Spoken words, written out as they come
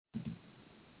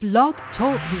Blog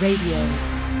Talk Radio.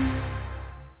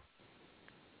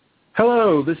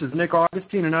 Hello, this is Nick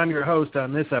Augustine, and I'm your host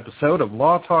on this episode of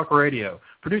Law Talk Radio,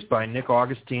 produced by Nick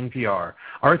Augustine PR.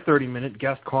 Our 30-minute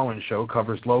guest call-in show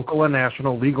covers local and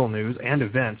national legal news and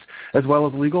events, as well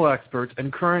as legal experts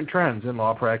and current trends in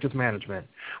law practice management.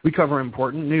 We cover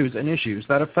important news and issues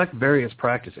that affect various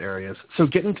practice areas, so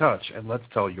get in touch and let's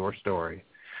tell your story.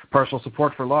 Partial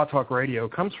support for Law Talk Radio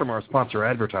comes from our sponsor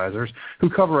advertisers who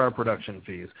cover our production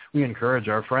fees. We encourage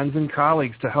our friends and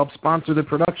colleagues to help sponsor the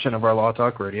production of our Law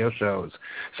Talk Radio shows.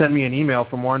 Send me an email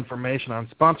for more information on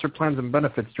sponsor plans and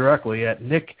benefits directly at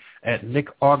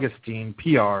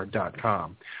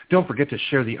nick@nickAugustinePR.com. Don't forget to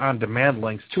share the on-demand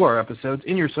links to our episodes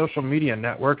in your social media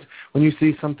networks when you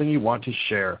see something you want to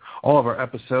share. All of our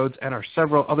episodes and our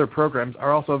several other programs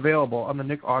are also available on the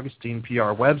Nick Augustine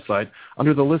PR website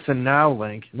under the Listen Now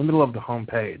link in the middle of the home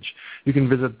page. You can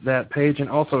visit that page and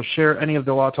also share any of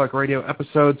the Law Talk Radio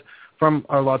episodes from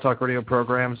our Law Talk Radio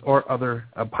programs or other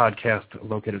podcasts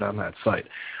located on that site.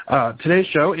 Today's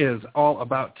show is all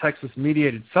about Texas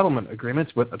mediated settlement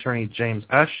agreements with attorney James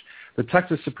Esch. The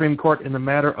Texas Supreme Court in the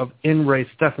matter of In re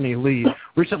Stephanie Lee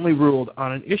recently ruled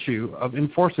on an issue of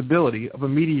enforceability of a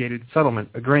mediated settlement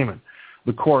agreement.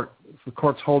 The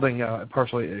court's holding,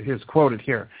 partially is quoted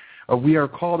here. We are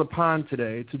called upon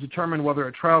today to determine whether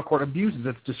a trial court abuses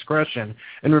its discretion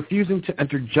in refusing to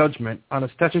enter judgment on a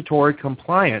statutory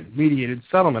compliant mediated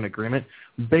settlement agreement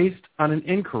based on an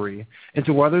inquiry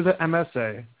into whether the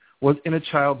MSA was in a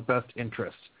child's best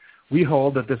interest. We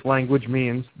hold that this language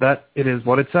means that it is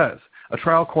what it says. A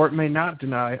trial court may not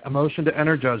deny a motion to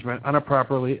enter judgment on a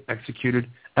properly executed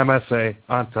MSA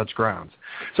on such grounds.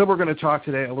 So we're going to talk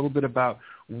today a little bit about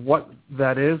what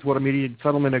that is, what a mediated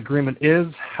settlement agreement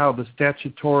is, how the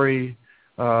statutory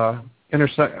how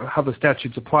the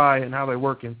statutes apply, and how they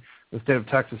work in the state of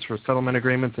Texas for settlement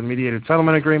agreements and mediated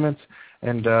settlement agreements,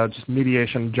 and just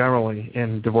mediation generally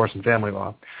in divorce and family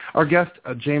law. Our guest,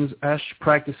 James Esch,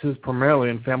 practices primarily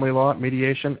in family law,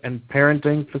 mediation, and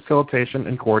parenting, facilitation,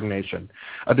 and coordination.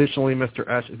 Additionally, Mr.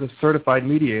 Esch is a certified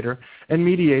mediator and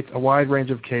mediates a wide range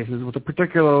of cases with a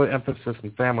particular emphasis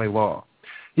in family law.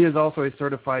 He is also a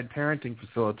certified parenting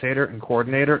facilitator and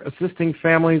coordinator, assisting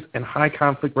families in high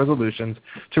conflict resolutions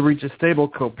to reach a stable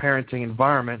co-parenting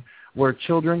environment where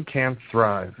children can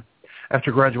thrive.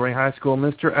 After graduating high school,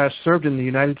 Mr. Esch served in the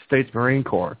United States Marine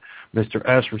Corps. Mr.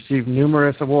 Esch received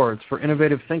numerous awards for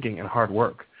innovative thinking and hard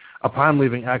work. Upon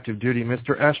leaving active duty,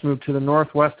 Mr. Esch moved to the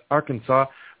Northwest Arkansas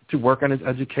to work on his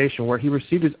education, where he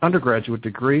received his undergraduate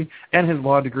degree and his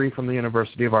law degree from the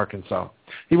University of Arkansas.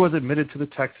 He was admitted to the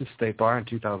Texas State Bar in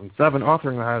 2007,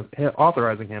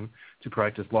 authorizing him to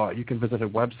practice law. You can visit a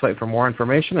website for more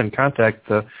information and contact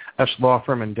the Esch Law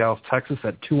Firm in Dallas, Texas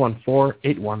at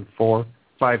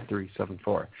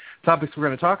 214-814-5374. Topics we're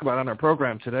going to talk about on our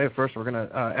program today. First, we're going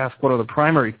to ask what are the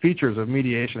primary features of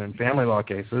mediation in family law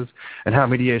cases and how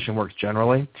mediation works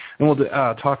generally. And we'll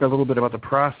talk a little bit about the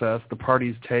process the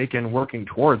parties take in working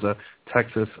towards a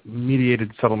Texas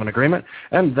mediated settlement agreement.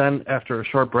 And then after a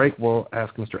short break, we'll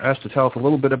ask Mr. Esch to tell us a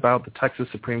little bit about the Texas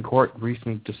Supreme Court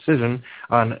recent decision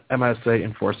on MSA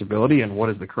enforceability and what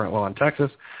is the current law in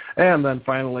Texas. And then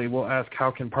finally, we'll ask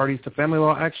how can parties to family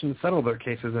law actions settle their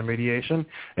cases in mediation,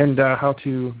 and how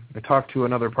to talk to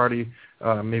another party.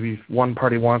 Maybe one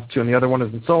party wants to and the other one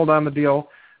isn't sold on the deal.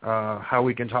 How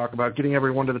we can talk about getting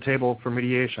everyone to the table for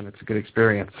mediation. It's a good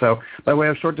experience. So by way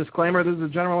of short disclaimer, this is a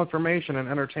general information and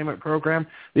entertainment program.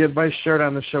 The advice shared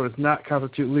on this show does not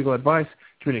constitute legal advice.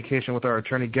 Communication with our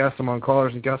attorney guests among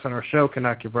callers and guests on our show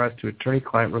cannot give rise to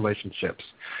attorney-client relationships.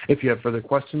 If you have further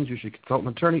questions, you should consult an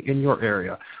attorney in your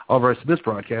area. All rights to this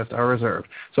broadcast are reserved.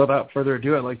 So without further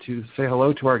ado, I'd like to say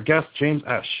hello to our guest, James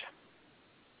Esch.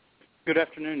 Good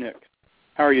afternoon, Nick.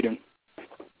 How are you doing?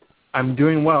 I'm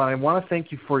doing well, and I want to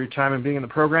thank you for your time and being in the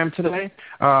program today.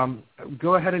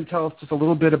 Go ahead and tell us just a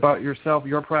little bit about yourself,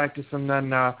 your practice, and then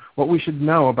what we should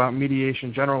know about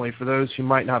mediation generally for those who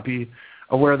might not be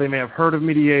aware. They may have heard of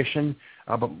mediation,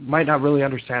 but might not really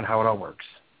understand how it all works.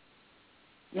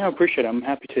 Yeah, I appreciate it. I'm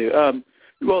happy to.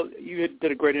 Well, you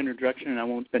did a great introduction, and I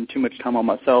won't spend too much time on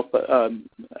myself. But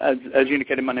as you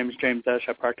indicated, my name is James Esch.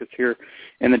 I practice here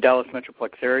in the Dallas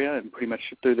Metroplex area and pretty much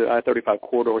through the I-35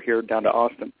 corridor here down to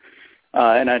Austin.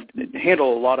 And I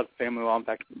handle a lot of family law. In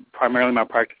fact, primarily my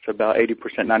practice, about 80%,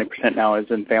 90% now, is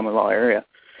in family law area,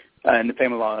 in the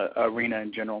family law arena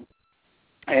in general.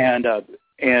 And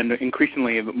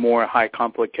increasingly more high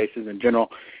conflict cases in general.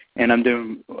 And I'm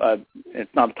doing,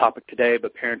 it's not a topic today,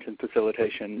 but parenting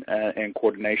facilitation and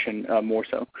coordination more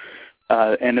so.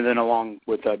 And then along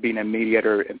with being a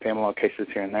mediator in family law cases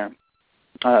here and there.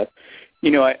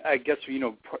 I guess,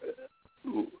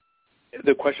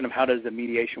 the question of how does the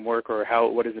mediation work, or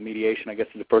what is a mediation, I guess,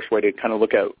 is the first way to kind of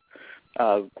look at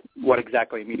what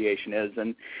exactly a mediation is.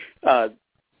 And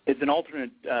it's an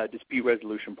alternate dispute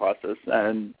resolution process,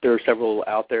 and there are several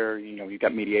out there. You've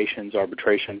got mediations,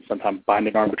 arbitration, sometimes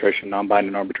binding arbitration,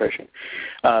 non-binding arbitration.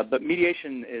 But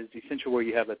mediation is essentially where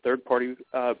you have a third-party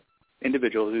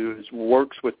individual who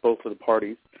works with both of the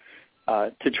parties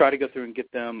to try to go through and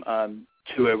get them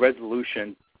to a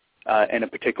resolution in a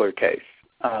particular case.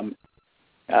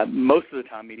 Most of the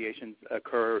time, mediations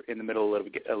occur in the middle of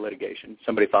litigation.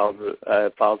 Somebody files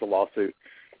a lawsuit,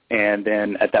 and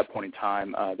then at that point in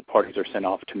time, the parties are sent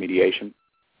off to mediation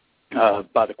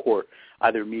by the court,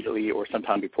 either immediately or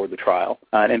sometime before the trial.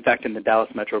 And in fact, in the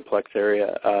Dallas Metroplex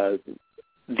area,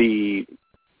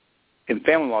 in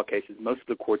family law cases, most of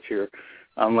the courts here,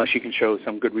 unless you can show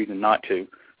some good reason not to,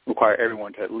 require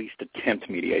everyone to at least attempt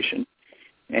mediation.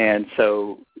 And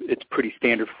so it's pretty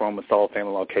standard for almost all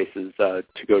family law cases to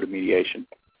go to mediation.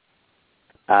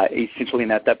 Essentially,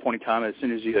 and at that point in time, as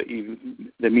soon as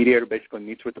the mediator basically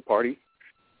meets with the party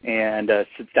and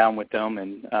sits down with them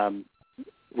and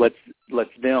lets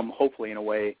them, hopefully in a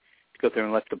way, go through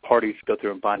and lets the parties go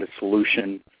through and find a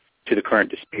solution to the current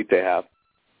dispute they have.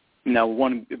 Now,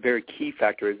 one very key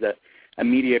factor is that a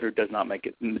mediator does not make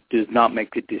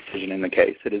the decision in the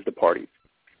case. It is the parties.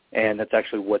 And that's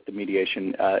actually what the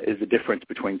mediation is, the difference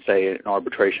between, say, an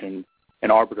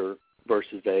arbiter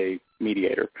versus a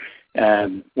mediator.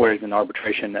 Whereas in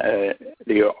arbitration,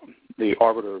 the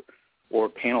arbiter or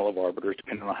panel of arbiters,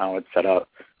 depending on how it's set up,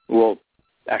 will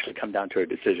actually come down to a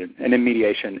decision. And in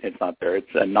mediation, it's not there. It's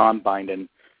a non-binding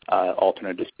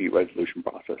alternate dispute resolution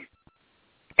process.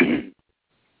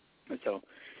 So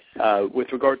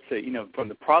with regards to, from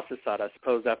the process side, I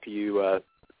suppose after you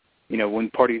when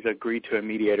parties agree to a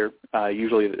mediator,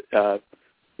 usually the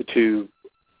two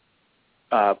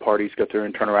parties go through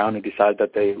and turn around and decide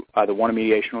that they either want a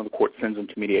mediation or the court sends them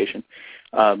to mediation.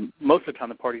 Most of the time,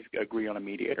 the parties agree on a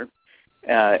mediator.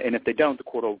 And if they don't, the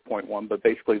court will appoint one. But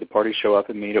basically, the parties show up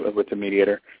and meet with the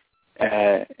mediator.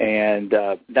 And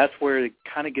that's where it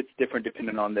kind of gets different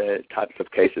depending on the types of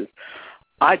cases.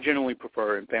 I generally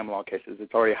prefer, in family law cases,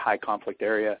 it's already a high conflict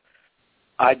area,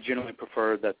 I generally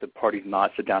prefer that the parties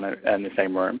not sit down in the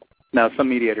same room. Now, some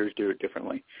mediators do it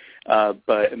differently,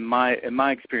 but in my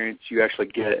experience, you actually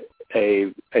get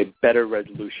a better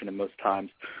resolution in most times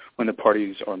when the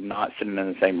parties are not sitting in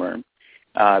the same room,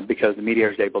 because the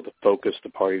mediator is able to focus the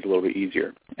parties a little bit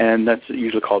easier, and that's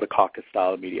usually called a caucus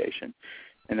style of mediation,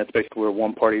 and that's basically where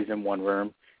one party is in one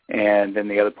room and then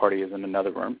the other party is in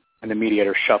another room, and the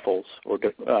mediator shuffles or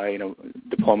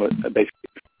basically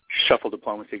shuffle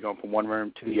diplomacy, going from one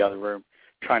room to the other room,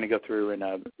 trying to go through and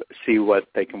see what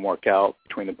they can work out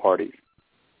between the parties.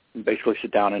 And basically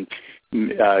sit down and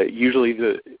usually,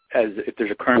 if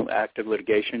there's a current active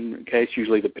litigation case,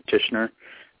 usually the petitioner,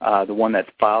 the one that's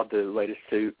filed the latest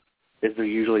suit, is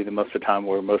usually the most of the time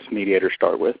where most mediators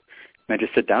start with. And they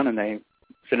just sit down and they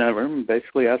sit in a room and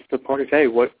basically ask the parties, hey,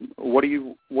 what do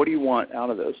you want out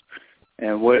of this,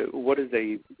 and what is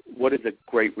a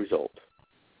great result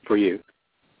for you?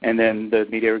 And then the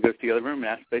mediator goes to the other room and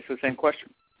asks basically the same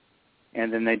question.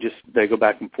 And then they go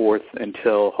back and forth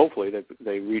until hopefully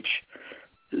they reach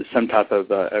some type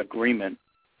of agreement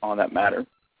on that matter.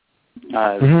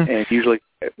 And usually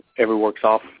everyone works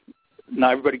off.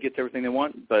 Not everybody gets everything they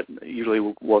want, but usually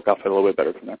we'll work off it a little bit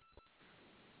better from there.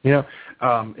 Yeah,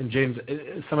 and James,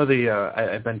 some of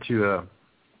I've been to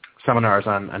seminars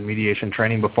on mediation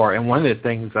training before, and one of the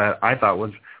things that I thought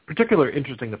was particularly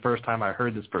interesting the first time I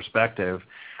heard this perspective,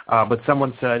 but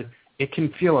someone said it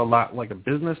can feel a lot like a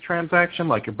business transaction,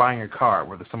 like you're buying a car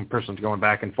where some person's going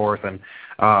back and forth and,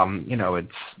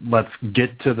 it's let's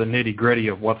get to the nitty-gritty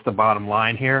of what's the bottom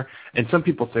line here. And some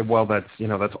people say, well, that's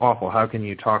awful. How can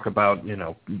you talk about,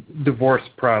 divorce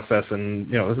process and,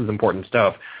 this is important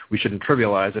stuff. We shouldn't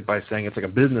trivialize it by saying it's like a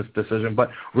business decision. But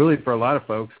really for a lot of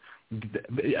folks,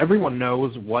 everyone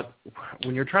knows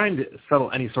when you're trying to settle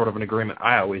any sort of an agreement,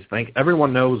 I always think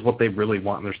everyone knows what they really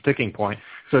want and their sticking point.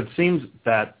 So it seems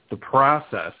that the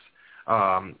process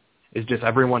is just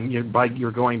everyone,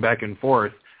 you're going back and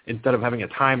forth instead of having a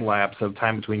time lapse of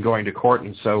time between going to court.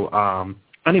 And so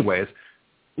anyways,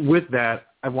 with that,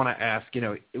 I want to ask,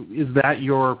 is that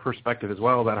your perspective as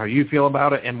well about how you feel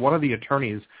about it? And what are the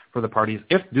attorneys for the parties?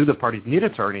 Do the parties need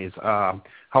attorneys?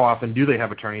 How often do they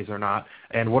have attorneys or not?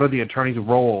 And what are the attorneys'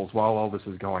 roles while all this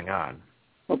is going on?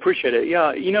 Well, appreciate it.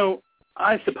 Yeah,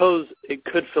 I suppose it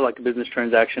could feel like a business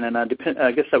transaction, and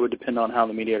I guess that would depend on how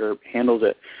the mediator handles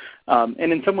it.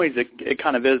 And in some ways it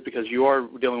kind of is, because you are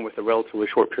dealing with a relatively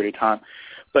short period of time.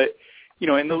 But,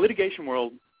 in the litigation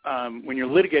world, when you're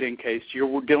litigating a case,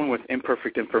 you're dealing with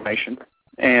imperfect information.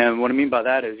 And what I mean by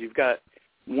that is you've got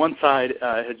one side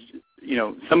has,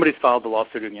 somebody's filed the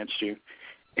lawsuit against you,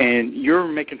 and you're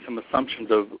making some assumptions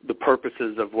of the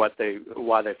purposes of why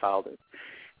they filed it.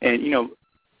 And,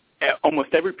 almost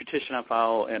every petition I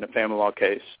file in a family law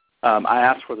case, I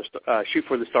ask for shoot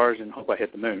for the stars and hope I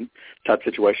hit the moon type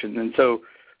situation. And so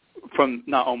from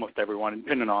not almost everyone,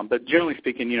 depending on, but generally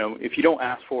speaking, if you don't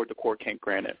ask for it, the court can't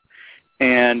grant it.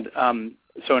 And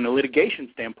so in a litigation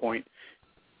standpoint,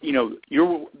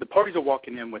 the parties are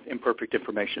walking in with imperfect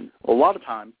information. A lot of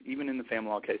times, even in the family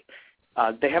law case,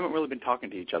 they haven't really been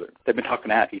talking to each other. They've been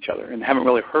talking at each other and haven't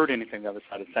really heard anything the other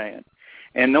side is saying.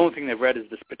 And the only thing they've read is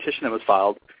this petition that was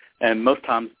filed, and most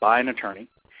times by an attorney.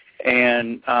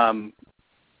 And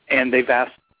they've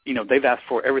asked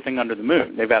for everything under the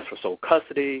moon. They've asked for sole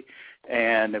custody,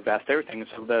 and they've asked everything. And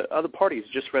so the other parties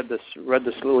just read this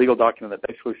legal document that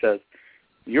basically says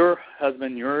your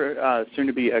husband, your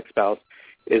soon-to-be ex-spouse,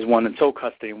 is one in sole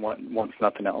custody and wants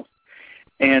nothing else.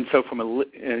 And so from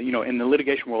in the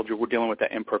litigation world, we're dealing with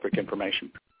that imperfect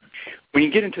information. When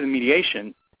you get into the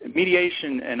mediation,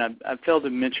 and I failed to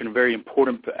mention a very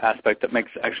important aspect that makes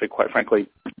actually, quite frankly,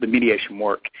 the mediation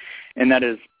work, and that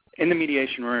is in the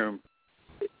mediation room,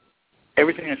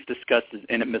 everything that's discussed is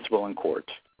inadmissible in court.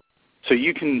 So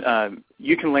you can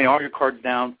lay all your cards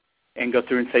down and go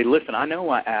through and say, listen, I know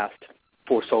I asked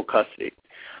for sole custody.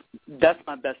 That's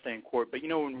my best day in court, but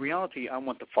in reality, I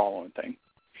want the following thing.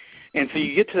 And so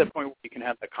you get to that point where you can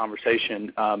have that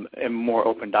conversation and more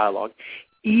open dialogue,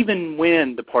 even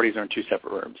when the parties are in two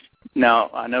separate rooms. Now,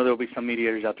 I know there will be some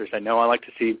mediators out there say, no, I like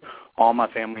to see all my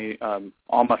family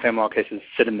law cases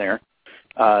sitting there,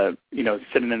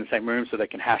 sitting in the same room so they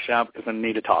can hash it out because they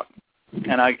need to talk.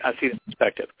 And I see that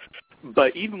perspective.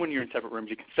 But even when you're in separate rooms,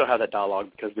 you can still have that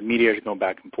dialogue because the mediators are going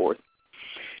back and forth.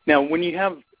 Now, when you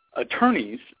have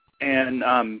attorneys, and,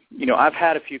 I've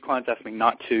had a few clients ask me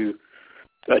not to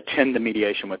attend the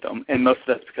mediation with them, and most of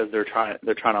that's because they're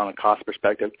trying on a cost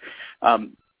perspective.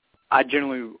 I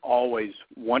generally always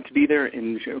want to be there,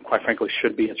 and quite frankly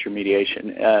should be at your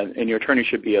mediation, and your attorney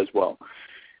should be as well.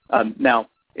 Now,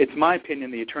 it's my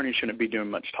opinion the attorney shouldn't be doing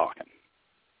much talking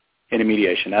in a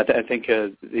mediation. I think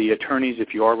the attorneys,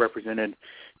 if you are represented,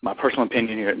 my personal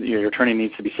opinion, your attorney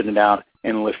needs to be sitting down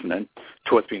and listening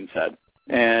to what's being said.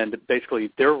 And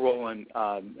basically their role in,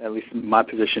 at least my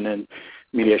position in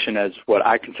mediation as what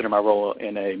I consider my role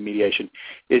in a mediation,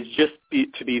 is just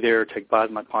to be there to advise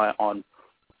my client on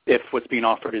if what's being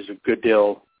offered is a good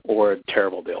deal or a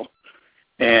terrible deal.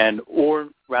 Or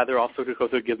rather also to go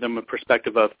through, give them a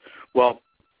perspective of, well,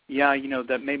 yeah,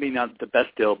 that may be not the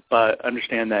best deal, but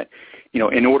understand that,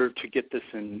 in order to get this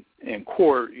in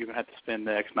court, you're going to have to spend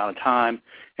the X amount of time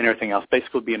and everything else,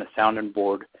 basically being a sounding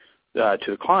board to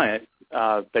the client,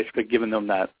 basically giving them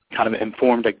that kind of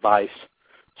informed advice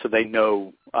so they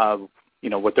know,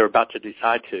 what they're about to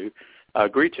decide to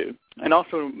agree to. And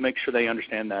also make sure they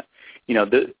understand that,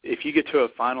 if you get to a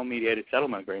final mediated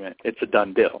settlement agreement, it's a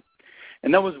done deal.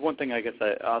 And that was one thing I guess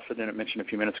I also didn't mention a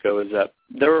few minutes ago, is that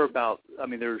there are about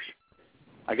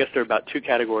two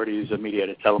categories of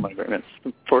mediated settlement agreements.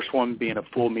 The first one being a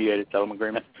full mediated settlement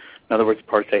agreement. In other words, the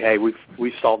parties say, hey,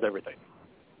 we've solved everything.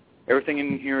 Everything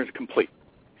in here is complete.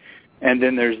 And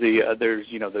then there's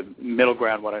the middle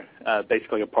ground,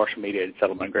 basically a partial mediated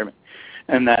settlement agreement.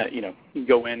 And that, you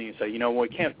go in and you say,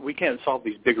 we can't solve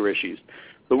these bigger issues,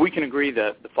 but we can agree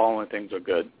that the following things are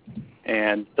good.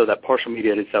 And so that partial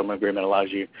mediated settlement agreement allows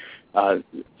you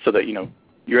so that,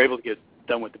 you're able to get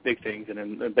done with the big things, and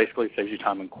then basically saves you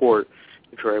time in court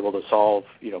if you're able to solve,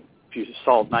 if you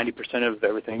solve 90% of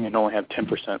everything and only have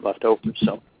 10% left over.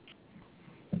 So,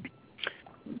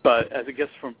 but as I guess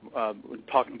from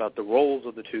talking about the roles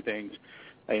of the two things,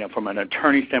 from an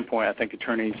attorney standpoint, I think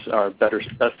attorneys are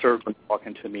best served when they walk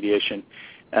into mediation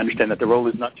and understand that the role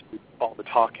is not to do all the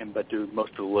talking, but do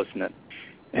most of the listening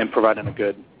and providing a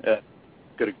good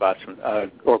advice,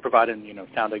 or providing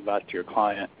sound advice to your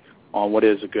client on what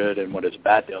is a good and what is a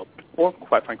bad deal. Or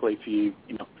quite frankly, if you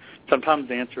sometimes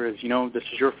the answer is this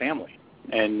is your family,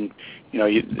 and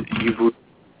you've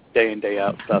day in day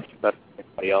out stuff better than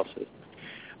anybody else's.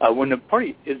 When the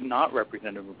party is not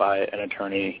represented by an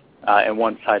attorney, and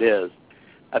one side is,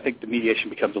 I think the mediation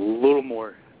becomes a little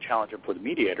more challenging for the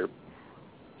mediator,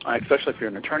 especially if you're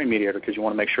an attorney mediator, because you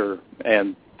want to make sure,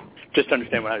 and just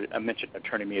understand when I mentioned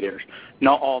attorney mediators,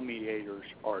 not all mediators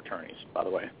are attorneys, by the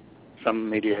way. Some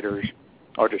mediators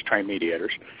are just trained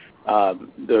mediators,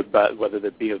 whether they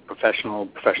be a professional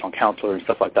counselor and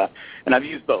stuff like that. And I've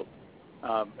used both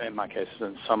in my cases,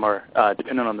 and some are,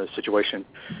 depending on the situation,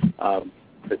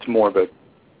 it's more of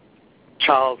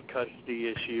child custody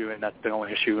issue, and that's the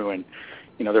only issue. And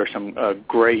there are some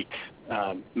great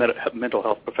mental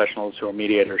health professionals who are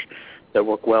mediators that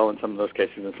work well in some of those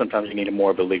cases, and sometimes you need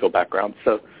more of a legal background.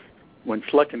 So when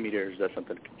selecting mediators, that's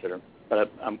something to consider. But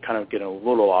I'm kind of getting a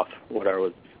little off what I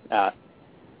was at,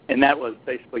 and that was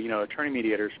basically attorney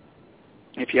mediators.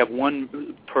 If you have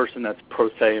one person that's pro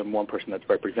se and one person that's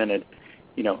represented,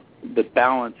 the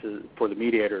balance for the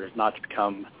mediator is not to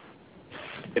become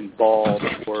involved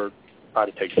or try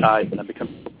to take sides, and that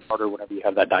becomes harder whenever you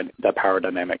have that power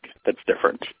dynamic that's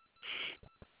different.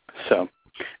 So, and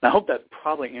I hope that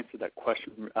probably answered that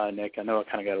question, Nick. I know I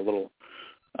kind of got a little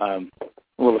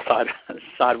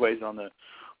sideways on the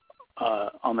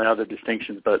other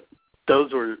distinctions, but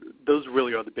those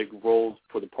really are the big roles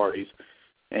for the parties,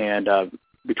 and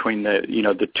between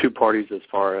the two parties, as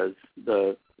far as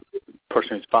the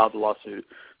person who's filed the lawsuit,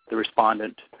 the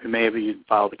respondent who may have even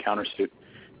filed the countersuit.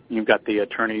 You've got the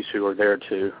attorneys who are there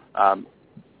to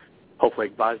hopefully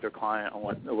advise their client on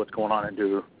what's going on and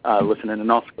do listen in,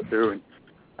 and also go through and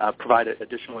provide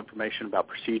additional information about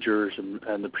procedures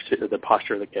and the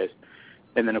posture of the case.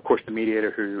 And then, of course, the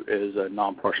mediator, who is a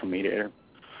non-partial mediator.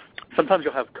 Sometimes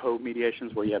you'll have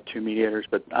co-mediations where you have two mediators,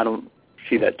 but I don't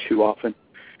see that too often.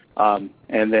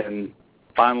 And then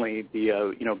finally,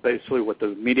 basically what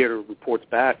the mediator reports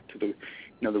back to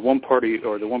the one party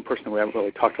or the one person that we haven't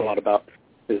really talked a lot about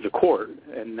is the court,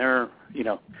 and they're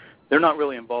not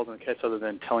really involved in the case other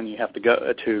than telling you have to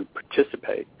go to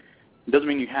participate. It doesn't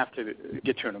mean you have to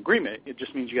get to an agreement. It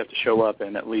just means you have to show up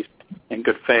and at least in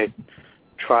good faith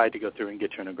try to go through and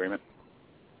get to an agreement.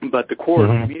 But the court,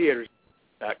 the mediators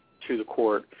back to the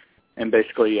court, and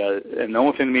basically, and the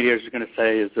only thing the mediators are going to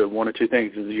say is one of two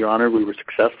things: is, Your Honor, we were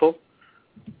successful,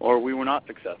 or we were not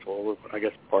successful, or I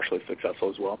guess partially successful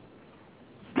as well.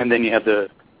 And then you have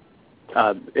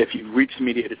if you've reached the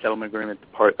mediated settlement agreement,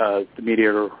 the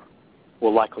mediator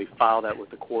will likely file that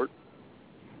with the court,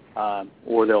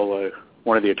 or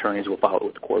one of the attorneys will file it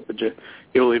with the court, but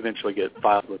it will eventually get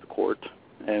filed with the court,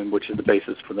 and which is the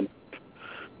basis for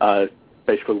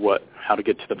basically how to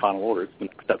get to the final order. It's the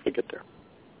next step to get there.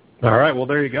 All right. Well,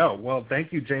 there you go. Well,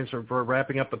 thank you, James, for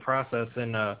wrapping up the process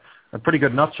in a pretty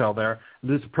good nutshell there.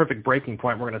 This is a perfect breaking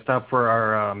point. We're going to stop for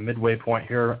our midway point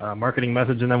here, marketing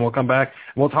message, and then we'll come back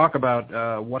and we'll talk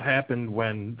about what happened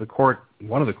when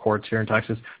one of the courts here in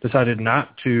Texas, decided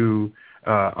not to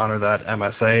honor that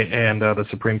MSA, and the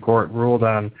Supreme Court ruled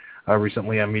on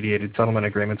recently on mediated settlement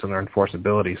agreements and their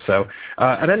enforceability. So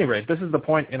at any rate, this is the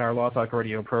point in our Law Talk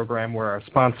Radio program where our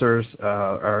sponsors,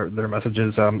 their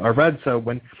messages are read. So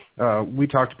when we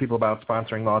talk to people about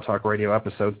sponsoring Law Talk Radio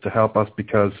episodes to help us,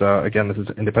 because, again, this is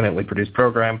an independently produced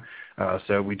program,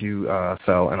 so we do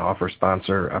sell and offer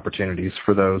sponsor opportunities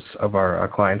for those of our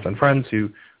clients and friends who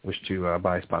wish to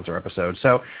buy sponsor episodes.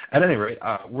 So at any rate,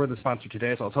 we're the sponsor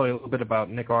today, so I'll tell you a little bit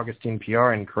about Nick Augustine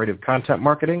PR and Creative Content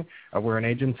Marketing. We're an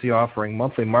agency offering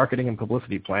monthly marketing and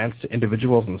publicity plans to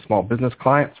individuals and small business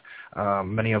clients.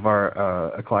 Many of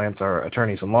our clients are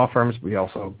attorneys and law firms. We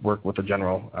also work with the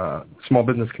general small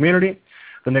business community.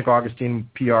 The Nick Augustine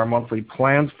PR monthly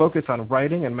plans focus on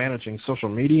writing and managing social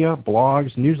media,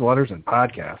 blogs, newsletters, and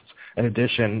podcasts. In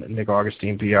addition, Nick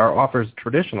Augustine PR offers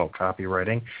traditional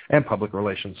copywriting and public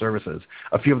relations services.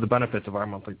 A few of the benefits of our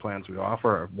monthly plans we offer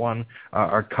are, one,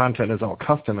 our content is all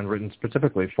custom and written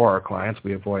specifically for our clients.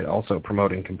 We avoid also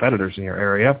promoting competitors in your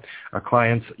area. Our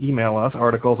clients email us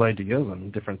articles, ideas,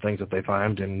 and different things that they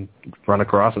find and run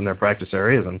across in their practice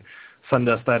areas, and send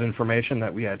us that information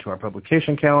that we add to our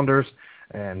publication calendars,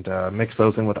 and mix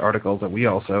those in with articles that we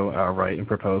also write and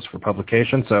propose for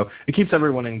publication. So it keeps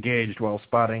everyone engaged while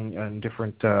spotting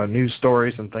different news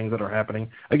stories and things that are happening,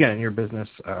 again, in your business,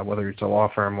 whether it's a law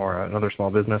firm or another small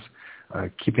business,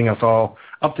 keeping us all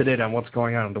up to date on what's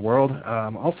going on in the world.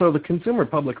 Also, the consumer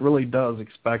public really does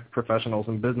expect professionals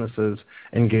and businesses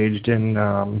engaged in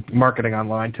marketing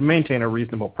online to maintain a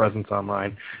reasonable presence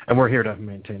online, and we're here to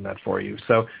maintain that for you.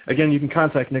 So, again, you can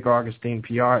contact Nick Augustine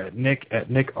PR at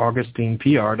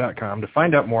nick@nickAugustinePR.com to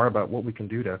find out more about what we can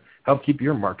do to help keep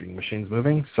your marketing machines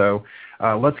moving. So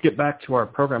let's get back to our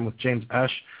program with James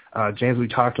Esch. James, we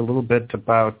talked a little bit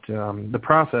about the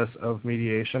process of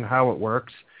mediation, how it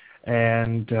works,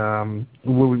 and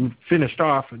we finished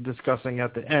off discussing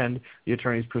at the end, the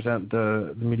attorneys present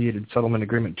the mediated settlement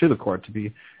agreement to the court to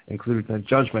be included in the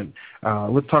judgment.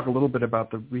 Let's talk a little bit about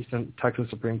the recent Texas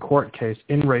Supreme Court case,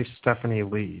 In Re Stephanie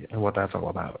Lee, and what that's all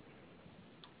about.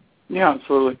 Yeah,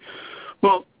 absolutely.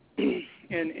 Well, In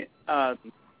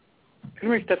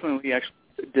Re Stephanie Lee actually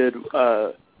did,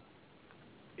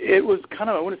 it was kind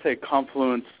of, I wouldn't say a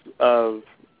confluence of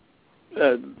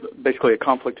basically a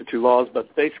conflict of two laws,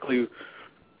 but basically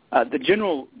The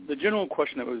general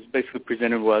question that was basically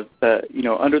presented was that,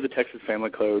 under the Texas Family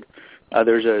Code,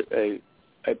 there's a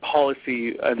policy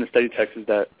in the state of Texas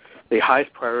that the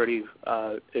highest priority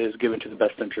is given to the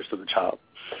best interest of the child.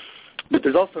 But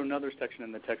there's also another section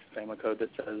in the Texas Family Code that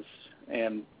says,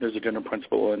 and there's a general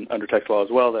principle under Texas law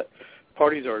as well, that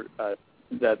parties are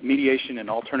that mediation and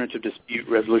alternative dispute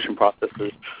resolution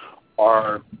processes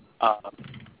are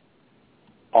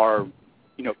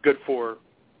good for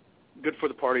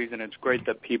the parties, and it's great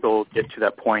that people get to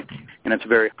that point, and it's a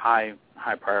very high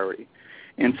priority.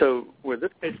 And so where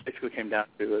this case basically came down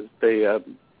to is they,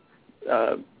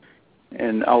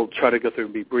 and I'll try to go through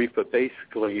and be brief, but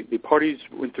basically the parties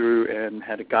went through and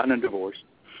had gotten a divorce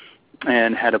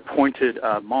and had appointed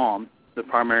mom, the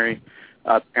primary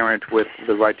parent, with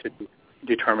the right to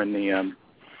determine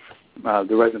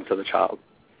the residence of the child.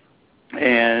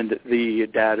 And the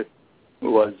dad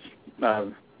was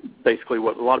basically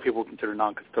what a lot of people consider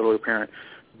non-custodial parent,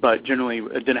 but generally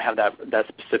didn't have that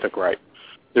specific right.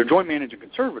 They're joint managing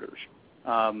conservators,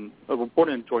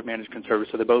 reported joint managed conservators,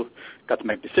 so they both got to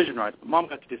make decision rights, but mom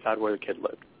got to decide where the kid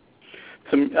lived.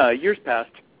 Some years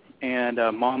passed, and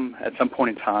mom at some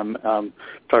point in time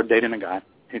started dating a guy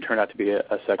who turned out to be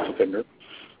a sex offender.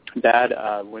 Dad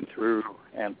went through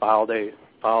and filed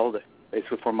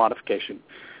basically for modification,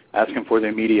 asking for the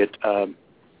immediate,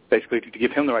 basically to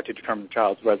give him the right to determine the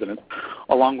child's residence,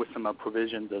 along with some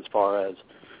provisions as far as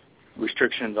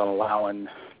restrictions on allowing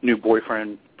new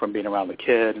boyfriend from being around the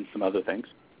kid and some other things.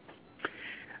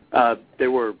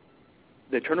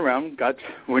 They turned around,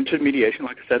 went to mediation.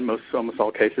 Like I said, almost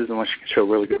all cases, unless you can show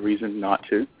really good reason not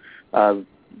to,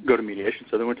 go to mediation.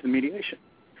 So they went to the mediation.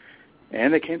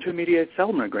 And they came to a mediated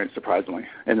settlement agreement, surprisingly,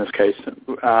 in this case.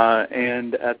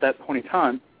 And at that point in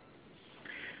time,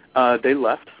 they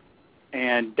left.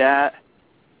 And Dad,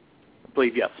 I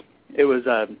believe, yes, it was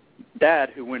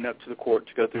Dad who went up to the court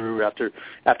to go through after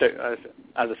as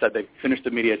I said, they finished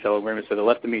the mediated settlement agreement, so they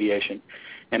left the mediation.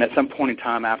 And at some point in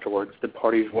time afterwards, the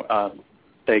parties,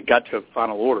 they got to a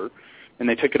final order, and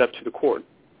they took it up to the court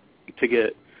to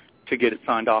get it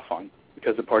signed off on,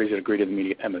 because the parties had agreed to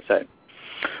the MSA.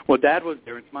 Well, Dad was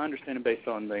there. It's my understanding, based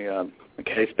on the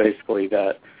case, basically,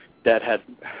 that Dad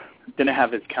didn't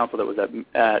have his counsel that was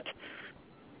at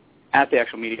the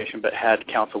actual mediation, but had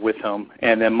counsel with him,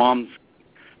 and then Mom's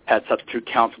had substitute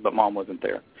counsel, but Mom wasn't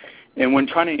there. And when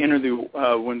trying to enter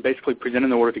when basically presenting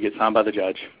the order to get signed by the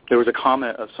judge, there was a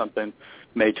comment of something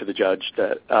made to the judge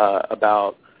that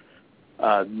about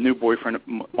new boyfriend.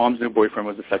 Mom's new boyfriend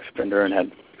was a sex offender and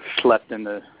had slept in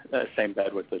the same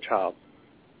bed with the child.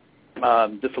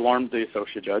 This alarmed the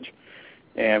associate judge,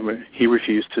 and he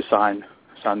refused to sign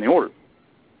the order.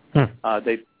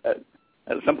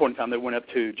 At some point in time, they went up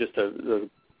to just the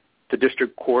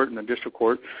district court, and the district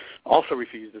court also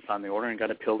refused to sign the order and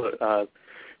got appealed.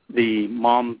 The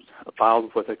mom filed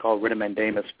what they call writ of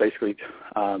mandamus, basically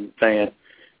saying,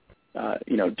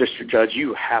 district judge,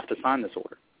 you have to sign this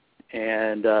order.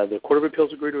 And the Court of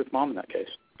Appeals agreed with Mom in that case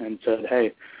and said,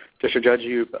 hey, district judge,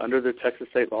 under the Texas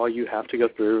state law, you have to go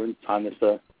through and sign this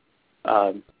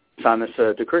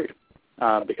decree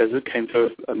because it came to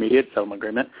a mediated settlement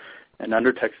agreement, and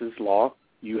under Texas law,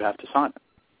 you have to sign it.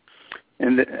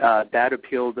 And Dad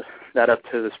appealed that up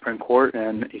to the Supreme Court,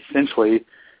 and essentially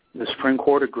the Supreme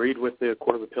Court agreed with the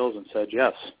Court of Appeals and said,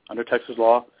 yes, under Texas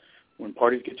law, when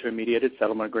parties get to a mediated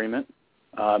settlement agreement,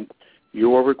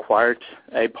 you are required,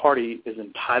 a party is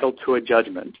entitled to a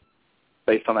judgment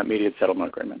based on that mediated settlement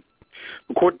agreement.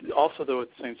 The court also, though, at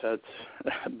the same sense,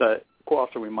 but the court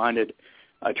also reminded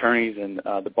attorneys and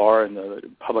the bar and the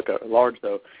public at large,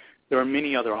 though, there are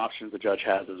many other options the judge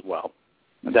has as well.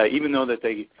 That even though that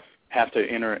they have to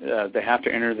enter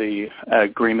the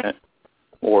agreement,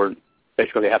 or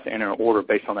basically they have to enter an order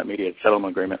based on that mediated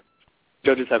settlement agreement,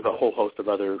 judges have a whole host of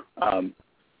other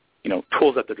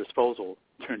tools at their disposal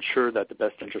to ensure that the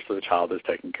best interest of the child is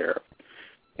taken care of.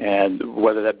 And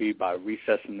whether that be by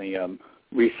recessing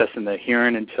the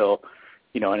hearing until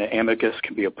an amicus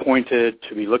can be appointed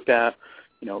to be looked at.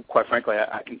 Quite frankly,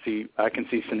 I can see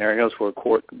scenarios where a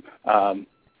court signs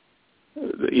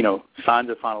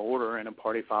a final order and a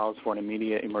party files for an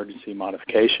immediate emergency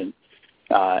modification,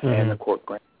 and the court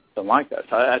grants something like that.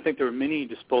 So I think there are many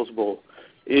disposable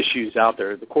issues out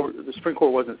there. The Supreme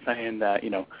Court wasn't saying that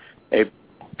a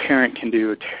parent can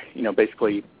do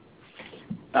basically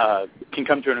can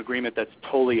come to an agreement that's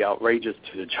totally outrageous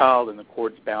to the child, and the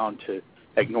court's bound to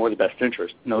ignore the best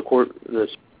interest. The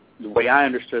way I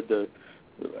understood the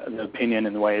opinion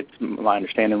and the way my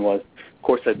understanding was, the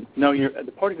court said, no,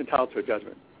 the party's entitled to a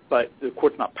judgment, but the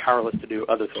court's not powerless to do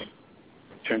other things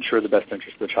to ensure the best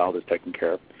interest of the child is taken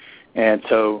care of. And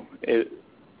so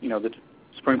the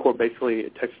Supreme Court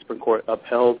Texas Supreme Court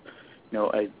upheld,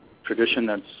 a tradition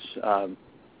that's,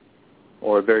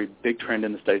 or a very big trend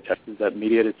in the state of Texas, that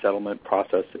mediated settlement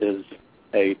process is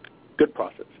a good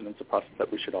process, and it's a process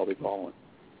that we should all be following.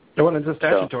 Well, it's a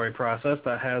statutory process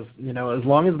that has, as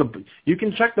long as you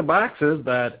can check the boxes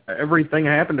that everything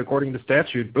happened according to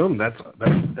statute, boom, that's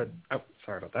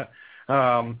sorry about that.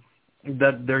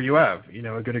 That there you have,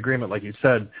 a good agreement, like you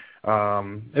said.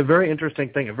 A very interesting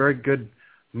thing, a very good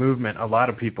movement. A lot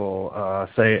of people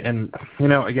say, and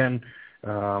again,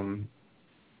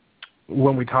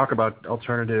 when we talk about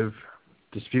alternative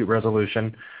dispute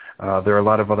resolution, there are a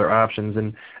lot of other options.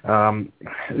 And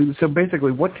so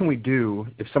basically, what can we do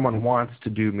if someone wants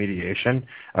to do mediation?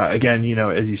 Again,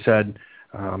 as you said,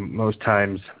 most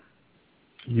times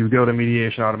you go to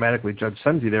mediation automatically, judge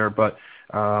sends you there, but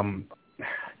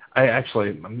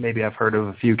maybe I've heard of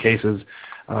a few cases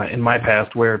in my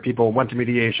past where people went to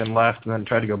mediation, left, and then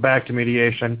tried to go back to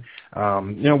mediation.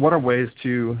 What are ways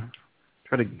to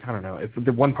try to, I don't know, if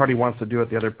the one party wants to do it,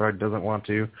 the other party doesn't want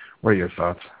to? What are your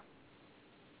thoughts?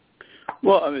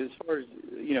 Well, as far as,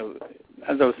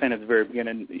 as I was saying at the very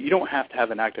beginning, you don't have to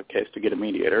have an active case to get a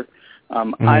mediator.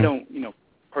 I don't,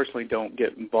 personally don't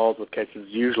get involved with cases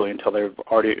usually until they're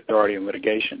already in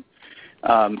litigation.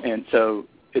 And so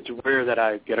it's rare that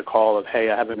I get a call of, hey,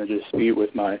 I have a dispute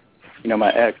with my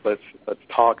ex, let's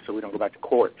talk so we don't go back to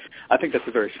court. I think that's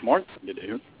a very smart thing to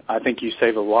do. I think you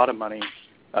save a lot of money,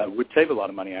 would save a lot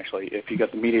of money, actually, if you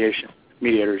got the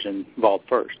mediators involved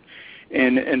first.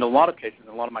 And in a lot of cases,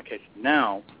 in a lot of my cases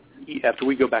now, after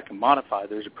we go back and modify,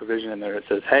 there's a provision in there that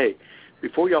says, hey,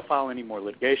 before y'all file any more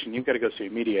litigation, you've got to go see a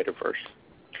mediator first.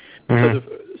 Mm-hmm.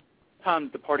 So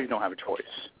sometimes the parties don't have a choice.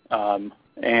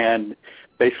 And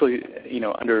basically,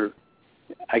 under,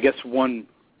 I guess, one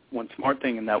smart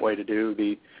thing in that way to do,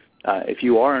 if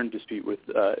you are in dispute with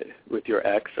your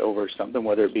ex over something,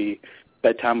 whether it be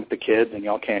bedtime with the kids and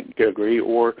y'all can't agree,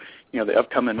 or the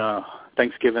upcoming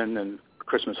Thanksgiving and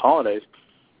Christmas holidays,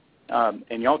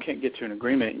 and y'all can't get to an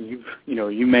agreement, and you've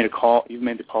made the calls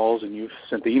and you've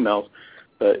sent the emails,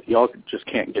 but y'all just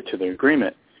can't get to the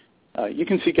agreement, you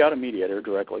can seek out a mediator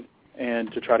directly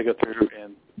and to try to go through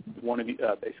and one of you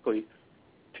basically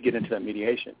to get into that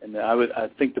mediation. And I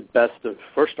think the best of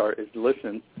first start is to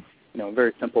listen, a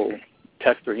very simple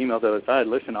text or email to the other side.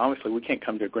 Listen, obviously we can't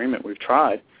come to agreement. We've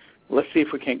tried. Let's see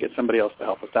if we can't get somebody else to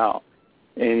help us out.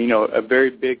 And, a very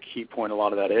big key point, a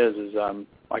lot of that is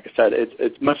like I said,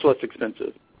 it's much less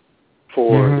expensive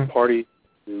for the party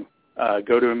to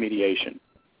go to a mediation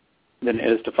than it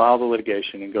is to file the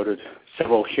litigation and go to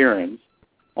several hearings,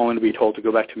 only to be told to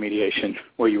go back to mediation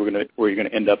where you're going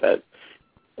to end up at,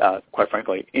 quite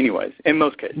frankly, anyways, in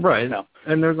most cases. Right. No.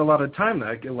 And there's a lot of time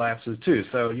that elapses, too.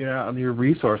 So, your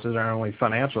resources aren't only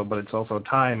financial, but it's also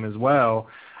time as well.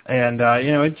 And,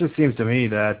 it just seems to me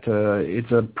that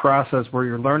it's a process where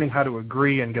you're learning how to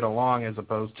agree and get along as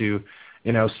opposed to,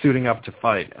 suiting up to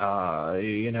fight.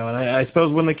 And I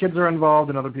suppose when the kids are involved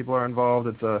and other people are involved,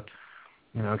 it's a,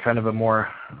 kind of a more,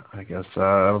 I guess,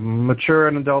 mature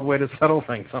and adult way to settle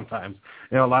things sometimes.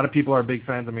 A lot of people are big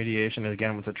fans of mediation. And,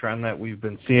 again, it's a trend that we've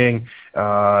been seeing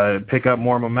pick up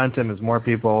more momentum as more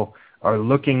people are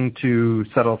looking to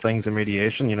settle things in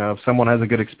mediation. If someone has a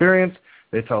good experience,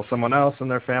 they tell someone else in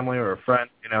their family or a friend,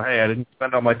 hey, I didn't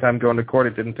spend all my time going to court.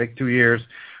 It didn't take 2 years.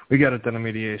 We got it done in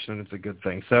mediation. It's a good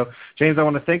thing. So, James, I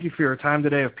want to thank you for your time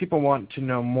today. If people want to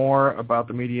know more about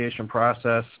the mediation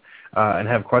process and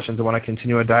have questions and want to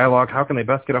continue a dialogue, how can they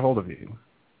best get a hold of you?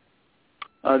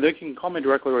 They can call me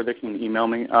directly or they can email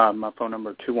me. My phone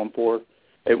number,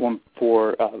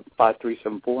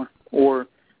 214-814-5374. Or,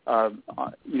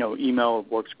 email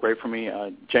works great for me,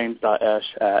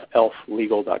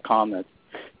 james.esch@elflegal.com. That's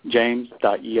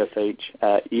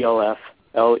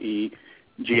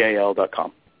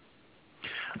james.esh@elflegal.com.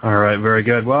 All right, very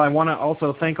good. Well, I want to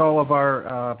also thank all of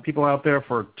our people out there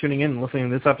for tuning in and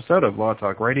listening to this episode of Law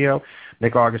Talk Radio,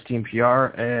 Nick Augustine, PR,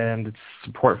 and its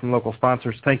support from local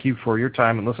sponsors. Thank you for your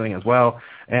time and listening as well,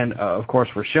 and, of course,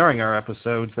 for sharing our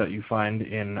episodes that you find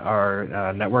in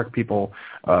our network. People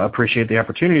appreciate the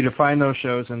opportunity to find those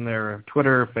shows in their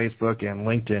Twitter, Facebook, and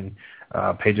LinkedIn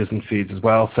pages and feeds as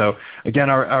well. So, again,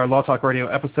 our Law Talk Radio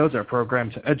episodes are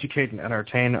programmed to educate and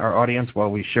entertain our audience while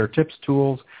we share tips,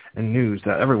 tools, and news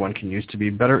that everyone can use to be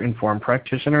better informed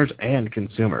practitioners and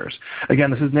consumers. Again,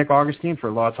 this is Nick Augustine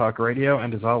for Law Talk Radio,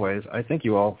 and as always, I thank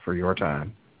you all for your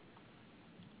time.